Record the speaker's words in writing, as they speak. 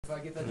I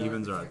get that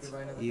Evens or I odds? can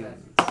buy another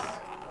Evens.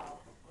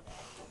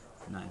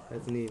 9.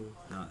 That's an even.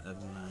 No,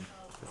 that's a 9.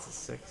 That's a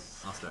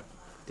 6. I'll start.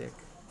 Dick.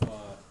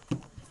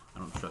 I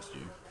don't trust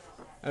you.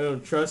 I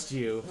don't trust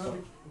you. No,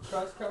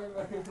 trust coming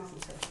back into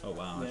Oh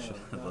wow, I should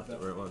have left it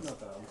where it was. Not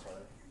that, I'm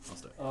sorry. I'll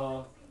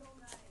start.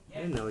 I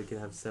didn't know we could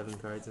have 7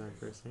 cards in our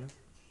first hand.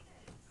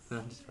 No,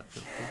 I'm just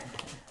fucking.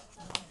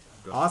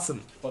 Go.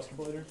 Awesome. Buster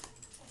Blader?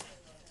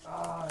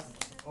 Ah,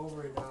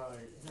 over it,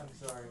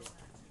 I'm sorry.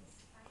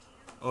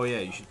 Oh yeah,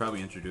 you should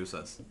probably introduce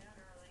us.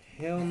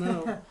 Hell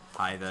no.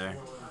 Hi there.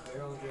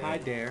 Hi,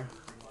 Dare.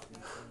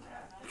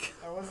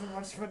 That wasn't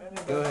much of an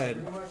introduction. Go ahead.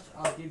 Pretty much,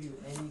 I'll give you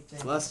anything.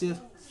 Bless you.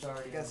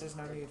 Sorry. I guess there's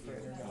no need for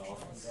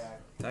introductions.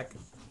 Tech.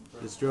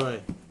 Destroy.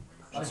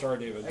 I'm sorry,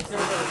 David.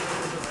 Except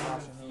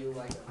for you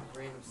like a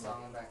random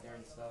song back there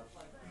and stuff.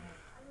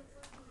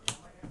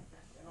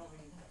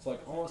 It's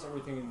like almost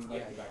everything in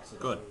like the back.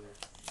 Good.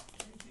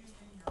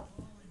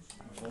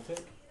 Full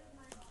take?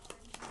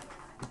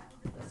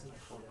 That's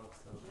just $4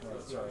 though.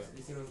 Right, sorry.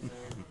 You see what I'm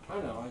saying? I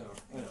know.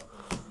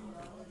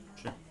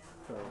 Sure.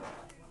 Fair.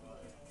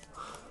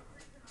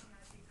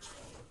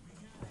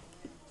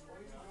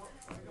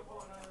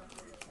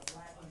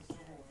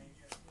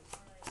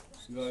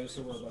 You guys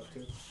over a buck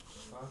too?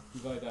 Huh?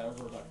 You guys die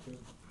over a buck too?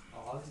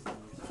 Oh, I'll just do it.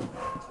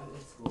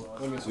 It's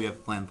cool. We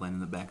have plan in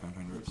the background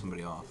trying to rip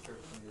somebody off.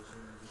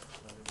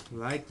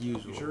 Like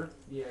usual. You sure?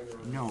 Yeah,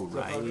 No,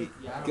 right? Yeah,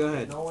 I don't Go care.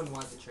 ahead. No one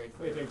wants to trade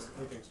for Hey, it.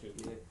 thanks, dude.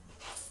 Yeah.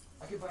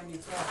 I could buy new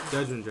cats.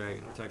 Judgment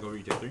Dragon. Attack over,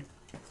 you take 3.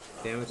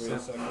 Damage Wait a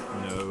step.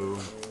 second. No.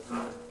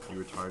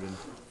 You retarded.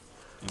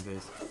 In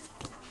face.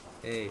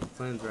 Hey,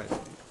 plan's right.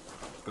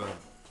 Go ahead.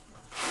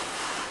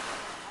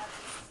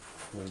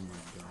 Oh my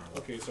god.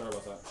 Okay, sorry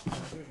about that.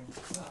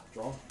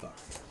 Draw. Fuck.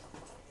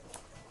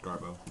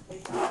 Garbo.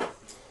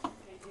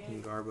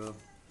 Garbo.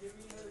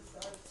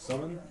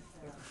 Summon.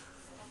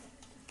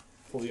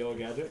 Full yellow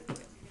gadget.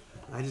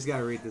 I just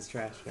gotta read this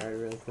trash card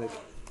real quick.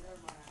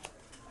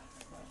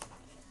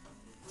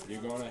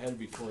 You're going ahead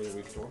before your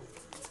week's door.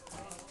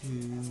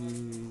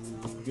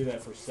 Do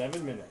that for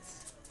 7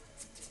 minutes.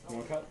 You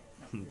want to cut?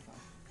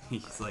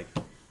 He's like,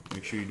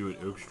 make sure you do it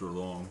extra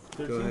long.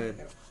 13? Go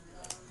ahead.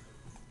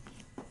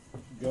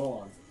 Go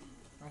on.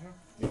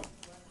 Yeah.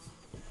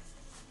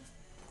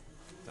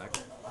 Attack.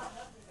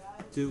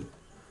 2.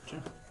 Sure.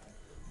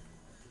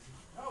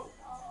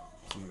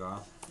 Some go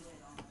off.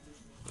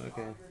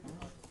 Okay.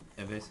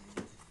 In face.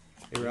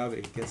 Hey,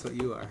 Robbie, guess what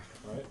you are?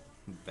 Alright.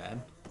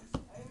 Bad.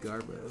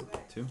 Garbo.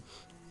 2.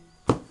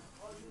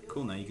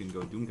 Cool, now you can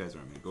go Doomgeyser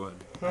on me. Go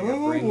ahead. I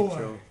got brain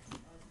control.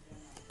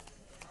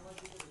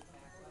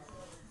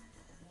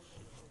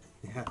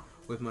 Yeah,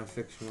 with my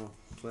fictional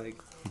leg.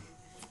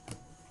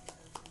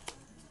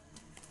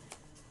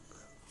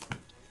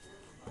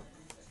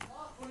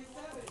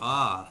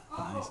 Ah,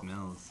 nice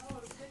mills.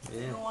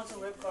 Yeah. You want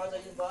some rip cards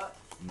that you bought?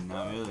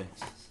 Not really.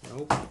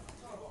 Nope.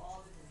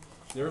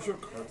 You ever show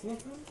cards in the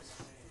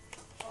packs?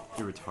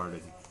 You're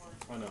retarded.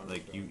 I know.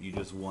 Like, you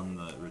just won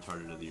the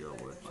Retarded of the Year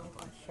award. Fun.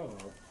 Shut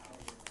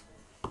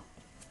up.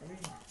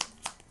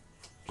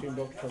 Chain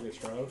Bolt target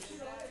Stratos.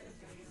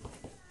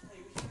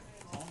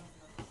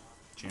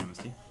 Chain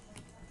Amnesty.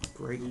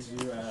 Great. These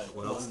are at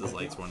What else does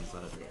Lightsworn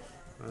set?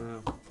 I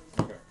know.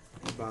 Okay.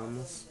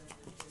 Bombs.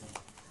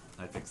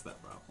 I fixed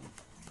that problem.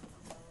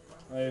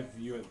 I have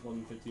you at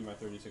 150, my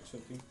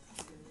 3650.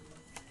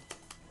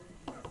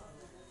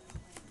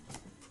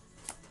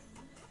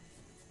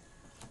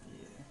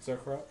 Is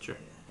that correct? Sure.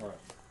 Alright.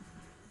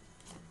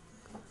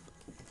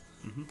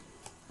 Mm-hmm.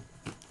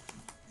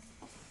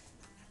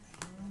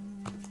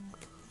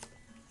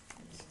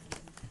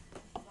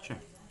 Sure.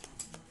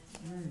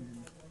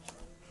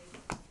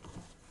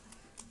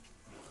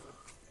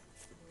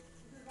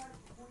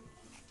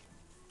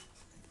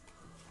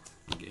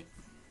 Okay.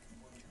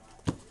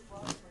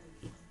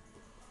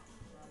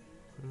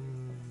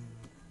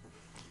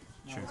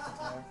 Sure.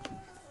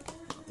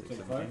 I'll take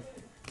 35? 17.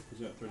 Is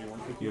that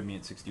 3150? You have me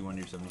at 61,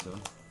 you're 77.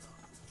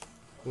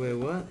 Wait,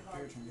 what?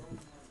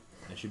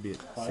 I should be at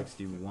 5?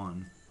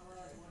 61.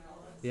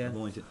 Yeah. I'm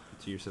only to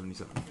your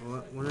 77.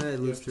 What? When did I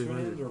lose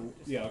 300?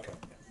 Yeah, okay.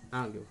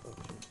 I don't give a fuck.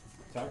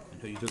 Attack?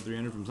 Until you took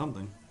 300 from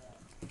something.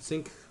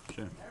 Sync.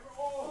 Sure.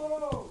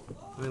 How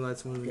many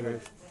lights one in the Go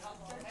ahead.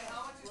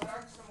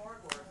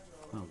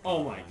 grave?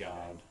 Oh my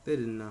god. They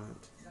did not.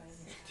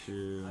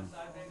 2,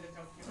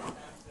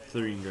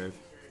 3 in grave.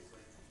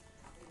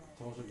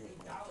 Those are good.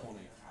 20.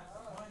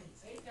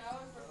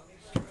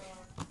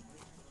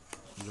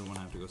 You don't want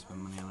to have to go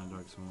spend money on a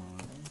Dark Swan.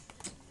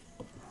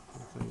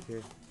 Thank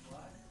you.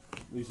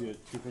 Leaves you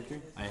at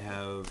 250? I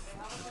have,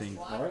 I think,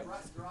 Alright.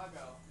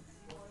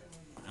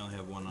 I only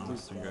have one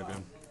honest in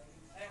graveyard.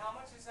 Hey, how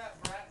much is that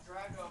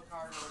Drago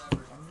card or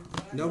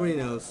whatever? Nobody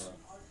knows.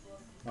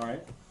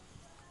 Alright.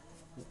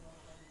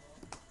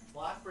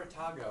 Black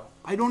Bratago.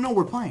 I don't know,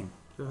 we're playing.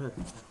 Go ahead.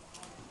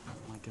 Oh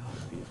my god,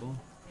 people.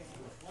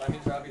 That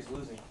means Robbie's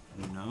losing.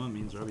 No, it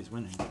means Robbie's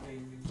winning.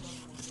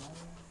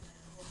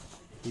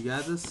 You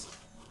got this?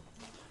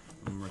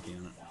 I'm working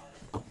on it.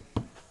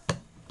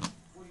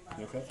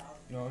 You okay?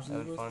 No,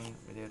 Having fun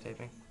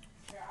videotaping?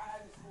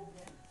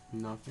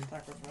 Nothing.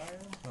 Taco Mario.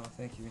 Oh,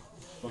 thank you.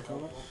 Book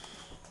on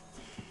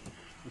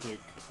it.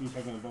 You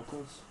take on the book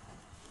list.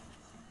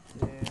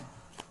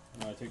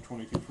 Yeah. I take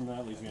 22 from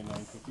that, leaves me at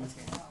 950.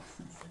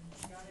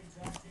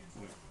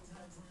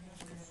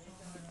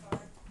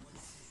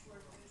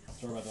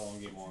 Sorry about that on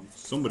game one.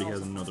 Somebody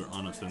has another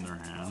honest in their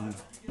hand.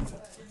 I'm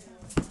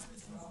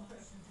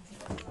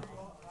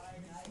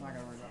not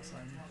gonna worry about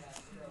signing.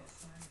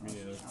 Me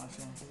neither. I'll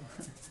show him.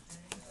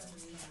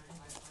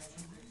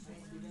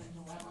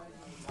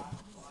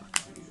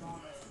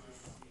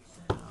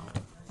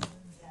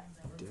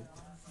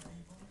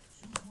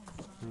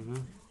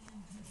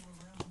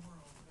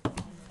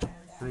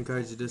 How many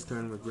cards you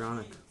discard with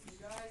Gronic?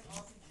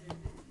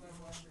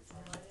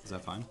 Is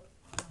that fine?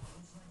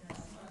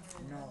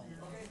 No.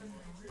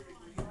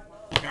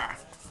 Ah.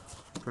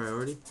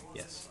 Priority?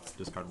 Yes.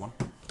 Discard one.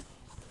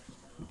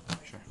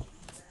 Sure.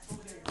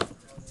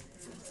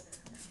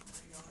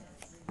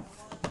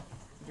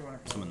 Do you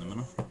want to Some in the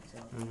middle.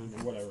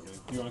 Whatever,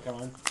 dude. Do you want to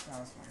come on? No,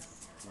 that's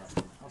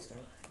fine. I'll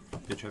start.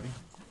 Pitch heavy.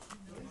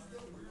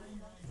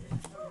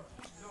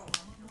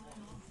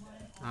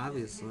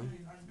 Obviously.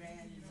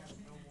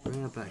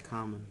 Bring up that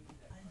common.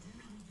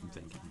 I'm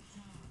thinking.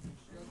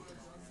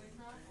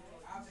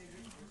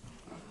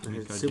 I many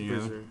had cards do you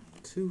supers have? are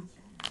 2.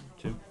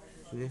 2.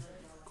 Yeah.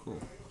 Cool.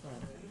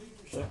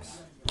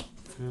 6.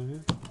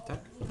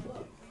 Attack.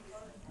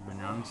 Bring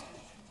your honest.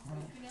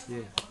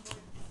 Yeah.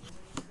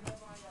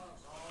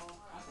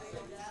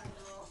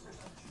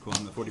 Cool.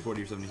 On the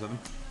 40-40 or 77.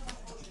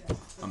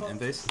 End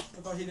phase?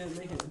 I thought he didn't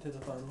make it into the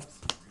finals.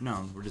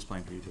 No, we're just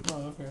playing for you two.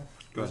 Oh, okay.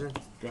 Go ahead.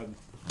 Go ahead.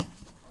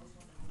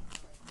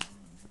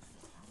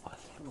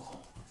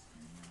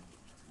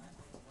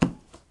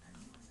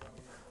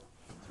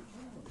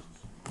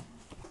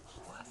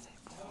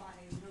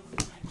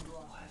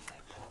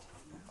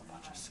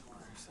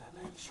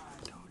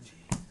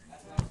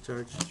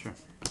 Charge. Sure.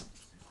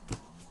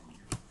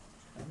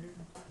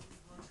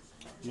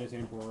 You guys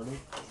aim for order?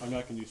 I'm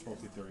not going to do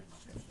Spolty 3.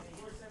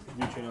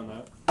 You chain on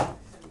that?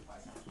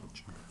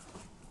 Sure.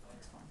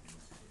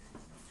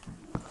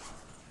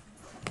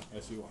 I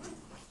see why.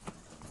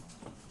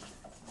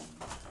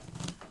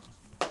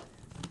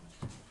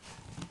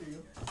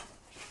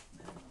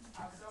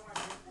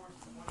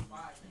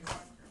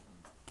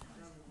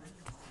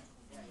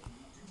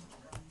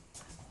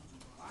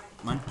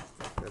 Mine?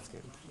 That's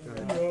good. Go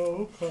ahead.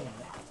 No.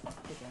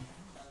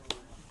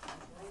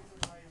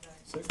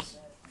 6.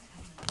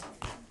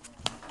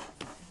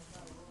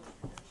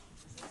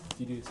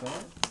 Do you do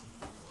that?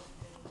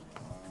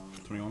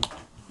 21.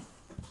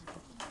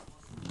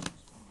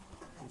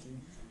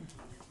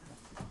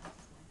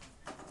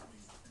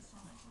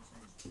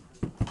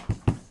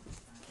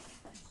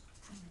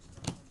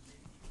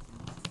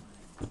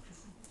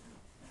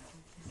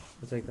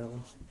 I'll take that one.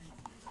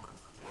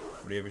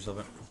 What do you have yourself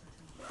at?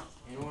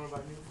 Anyone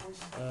about new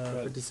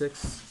voice?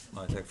 56.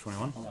 Attack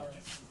 21. How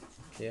much?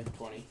 Yeah.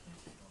 20.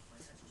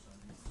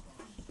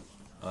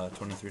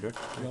 23 dirt. Do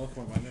you want to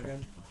look at my binder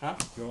again? Huh?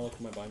 Do you want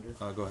to look at my binder?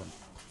 Go ahead.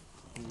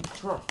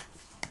 Sure.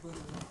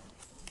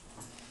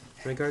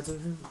 How many cards in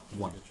here?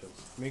 1.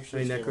 Make sure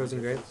Any you stay necros one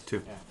and graves?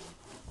 2.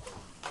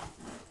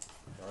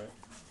 Alright.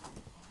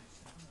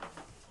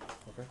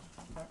 Okay.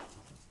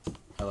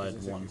 I'll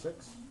add 1.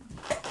 6.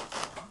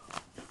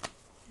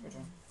 Which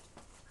one?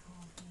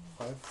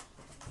 5.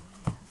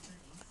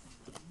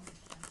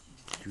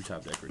 2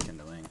 top deck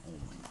rekindling. Oh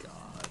my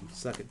god.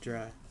 Suck it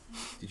dry.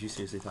 Did you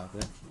seriously top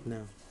that?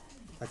 No.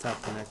 I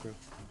topped the necro.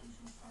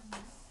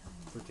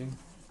 13.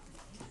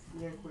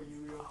 Yeah, quit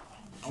you real.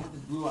 I want the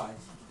blue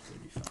eyes.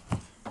 35.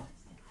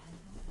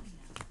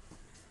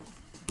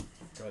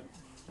 Go ahead.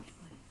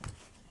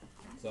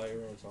 Is that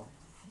your as well?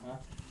 Huh?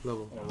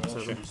 Level Oh, what else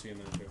 7. should you see in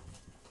there too?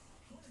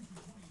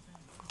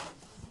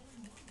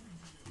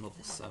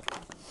 Level 7.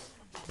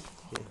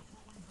 Yeah.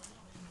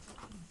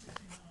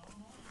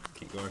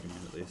 Can't go argument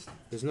at least.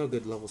 There's no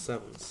good level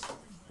 7s.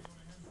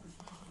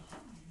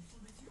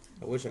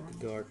 I wish I could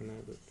go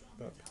Arcanine, but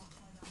fuck.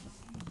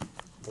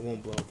 I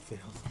won't blow up the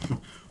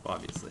field.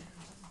 Obviously.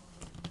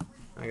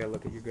 I gotta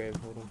look at your grave.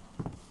 Hold on.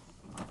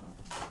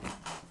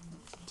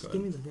 Just Go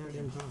give me the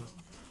goddamn time.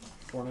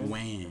 4 9.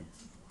 Wham.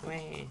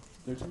 Wah.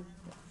 13.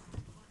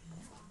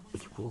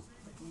 Cool.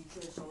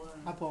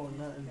 I pulled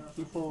nothing.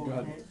 Go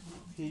ahead.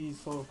 He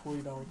sold a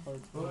 $40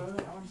 card. I want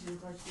to see the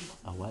cards too.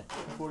 A what?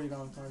 A $40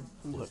 card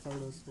from the What?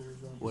 Stardust Stores.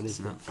 What It's is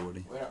it? not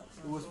 40. Wait up.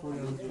 It was 40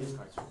 on the thing.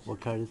 What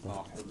card is that?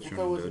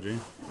 Shunin was it? Doji.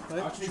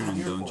 What?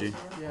 Shunin Donji.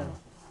 Yeah.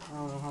 I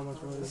don't know how much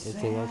it was.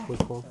 Anything else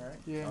was for?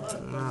 Yeah. Ah,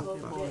 I fuck.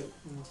 pulled it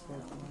in the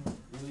store.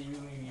 Really.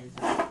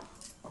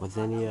 Was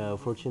any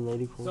Fortune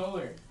Lady for?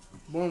 Solar.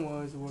 One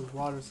was, it was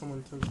water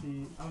someone took.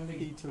 He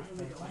took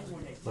that.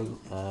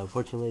 Was,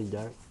 Fortune Lady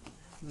Dark?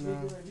 No,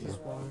 just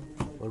water.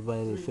 What about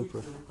any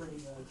super?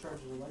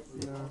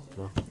 No.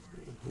 No.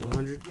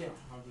 100?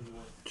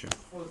 Sure.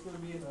 Well, it's gonna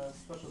be in a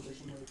special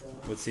edition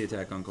like What's the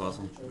attack on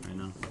Colossal right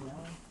now?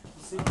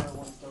 the secret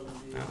one's still gonna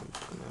be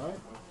Alright.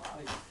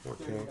 like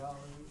 $4K.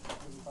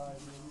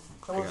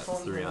 $30. I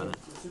got 3 on it.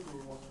 The super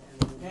one.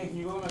 Hey, can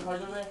you go with my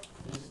cards over there?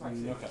 It's just like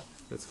Okay.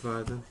 That's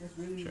 5 then.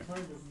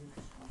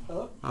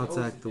 Sure. I'll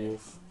attack the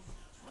wolf.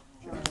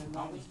 You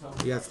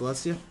got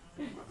Celestia?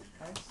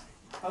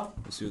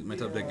 Let's see what my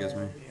top deck gives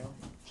me.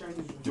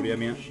 What do you have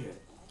me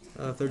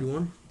at?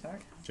 31?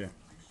 Sure.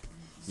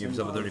 You have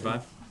yourself a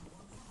 35?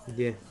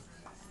 Yeah.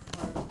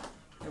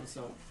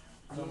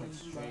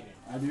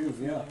 I do,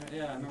 yeah.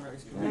 Yeah, I remember.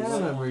 I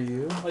remember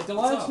you. Like the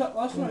last time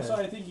I Yeah. saw,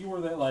 I think you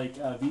were that like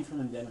V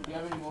from Denver. Do you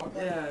have any more?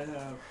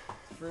 Yeah,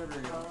 forever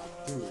ago.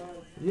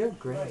 You have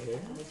gray hair.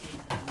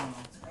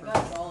 I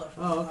got all of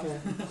Oh, okay.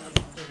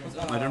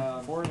 My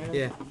turn?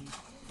 Yeah.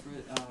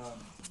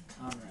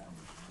 Conrad.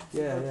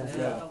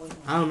 Yeah.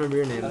 I don't remember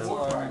your name That's though.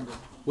 all I remember.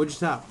 What'd you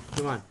top?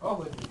 Come on.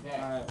 Oh, it's that.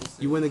 Alright, we'll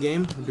see. You win the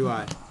game, or do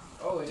I?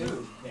 Oh, it is I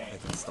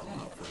that. can stall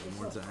out for one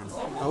more turn.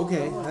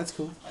 Okay, that's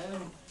cool. I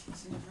haven't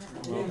seen it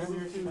forever.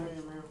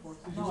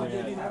 No, I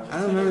didn't. I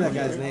don't remember that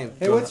guy's name.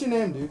 Hey, what's your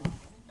name, dude?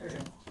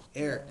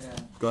 Eric. Yeah.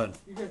 Go ahead.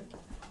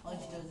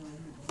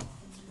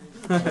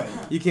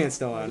 You can't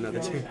stall out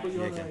another turn. Put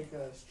you on Yeah, like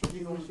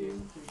streaming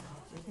machine.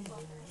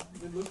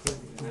 It looks like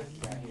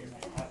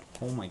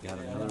Oh my god,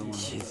 another one.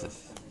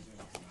 Jesus.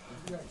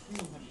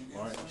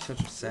 Such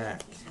a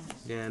sack.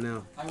 Yeah, I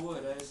know. I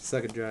would. I just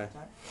Suck it dry.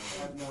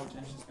 have no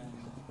attention span.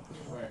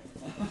 Where?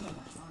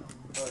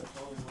 But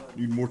totally would.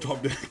 Need more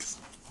top decks.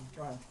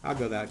 I'll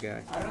go that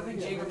guy. I don't think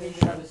Jacob needs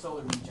to have the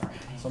solar recharge.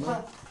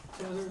 Someone?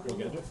 We'll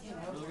get it.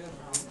 Really good.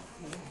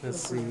 Let's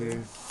see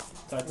here.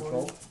 Attack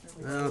control.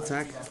 I'll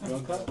attack. You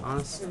want that?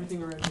 Honest.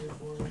 everything around here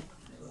for me.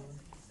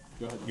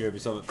 Go ahead. You have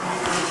yourself a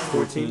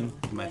 14.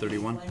 My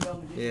 31.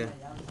 Yeah.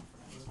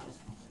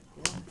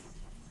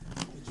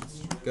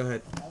 Go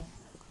ahead.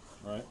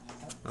 Alright.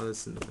 Oh,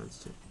 this is in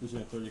defense too. Who's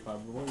at 35 I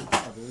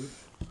believe.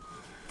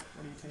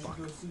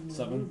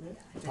 7.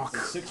 Fuck.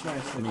 6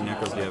 minus How many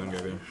necros do you have in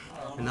graveyard?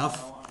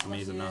 Enough?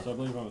 Amazing enough. So I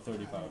believe I'm at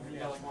 35.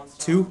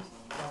 2?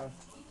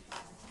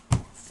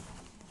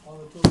 All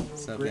the tools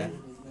What's up, guy?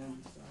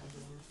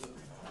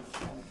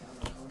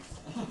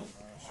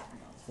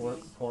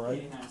 4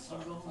 right?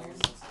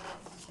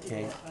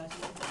 Okay.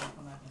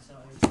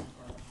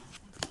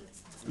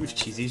 Which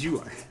cheesies you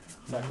are.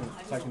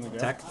 Attacking the guy.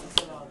 Attack.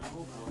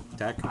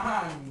 Attack.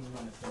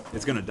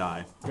 It's gonna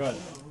die. Good.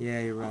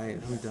 Yeah, you're right.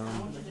 I'm dumb.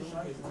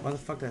 Why the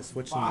fuck did I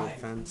switch into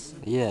defense?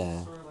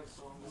 Yeah.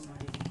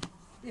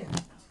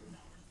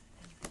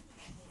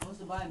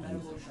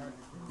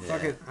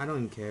 Fuck it. I don't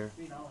even care.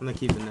 I'm gonna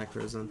keep the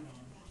necros on.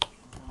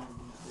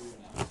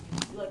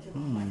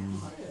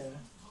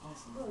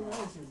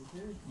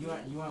 You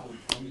want with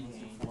 3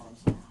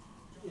 games.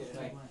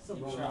 Like, So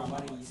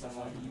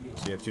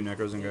you have 2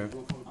 necros in grave?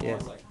 Yeah.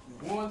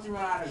 once you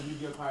run out of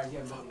Yu-Gi-Oh cards, you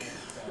have nothing.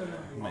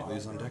 You might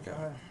lose on deck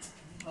out.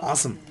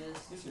 Awesome.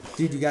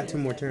 Dude, you got 2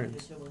 more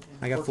turns.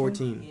 I got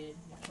 14.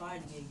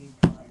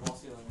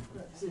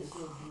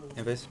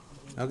 In face?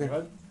 Okay. Go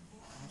ahead.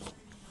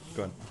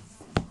 Go ahead.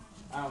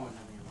 I don't want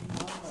nothing.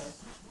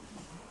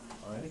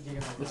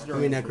 This is How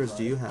many necros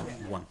do you have?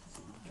 1.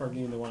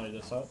 targeting the one I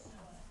just saw.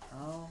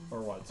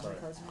 Or what? Sorry.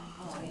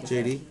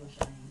 JD?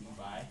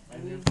 Bye.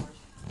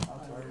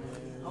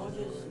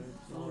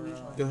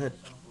 Go ahead.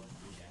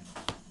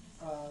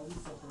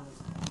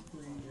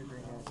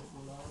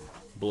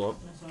 Blow up.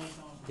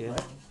 Yeah.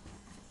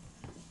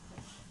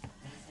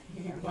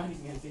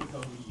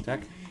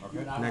 Attack.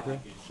 Necro?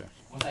 Sure.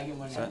 Once I get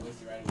money, Set. I'll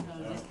waste it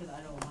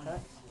right away.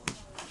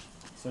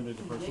 Send it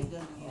to person.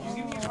 Just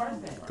give me your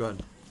cards then. Go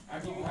ahead. I'll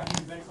give you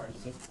better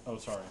cards. Oh,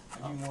 sorry.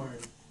 I'll give you more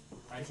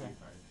price tag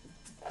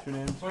cards. 2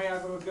 names. 20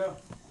 out, go.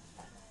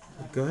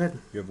 Go ahead.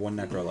 You have 1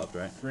 necro left,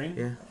 right? Green.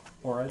 Yeah.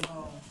 Or red.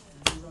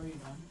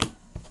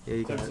 Yeah,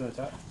 you got Attempts it. an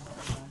attack.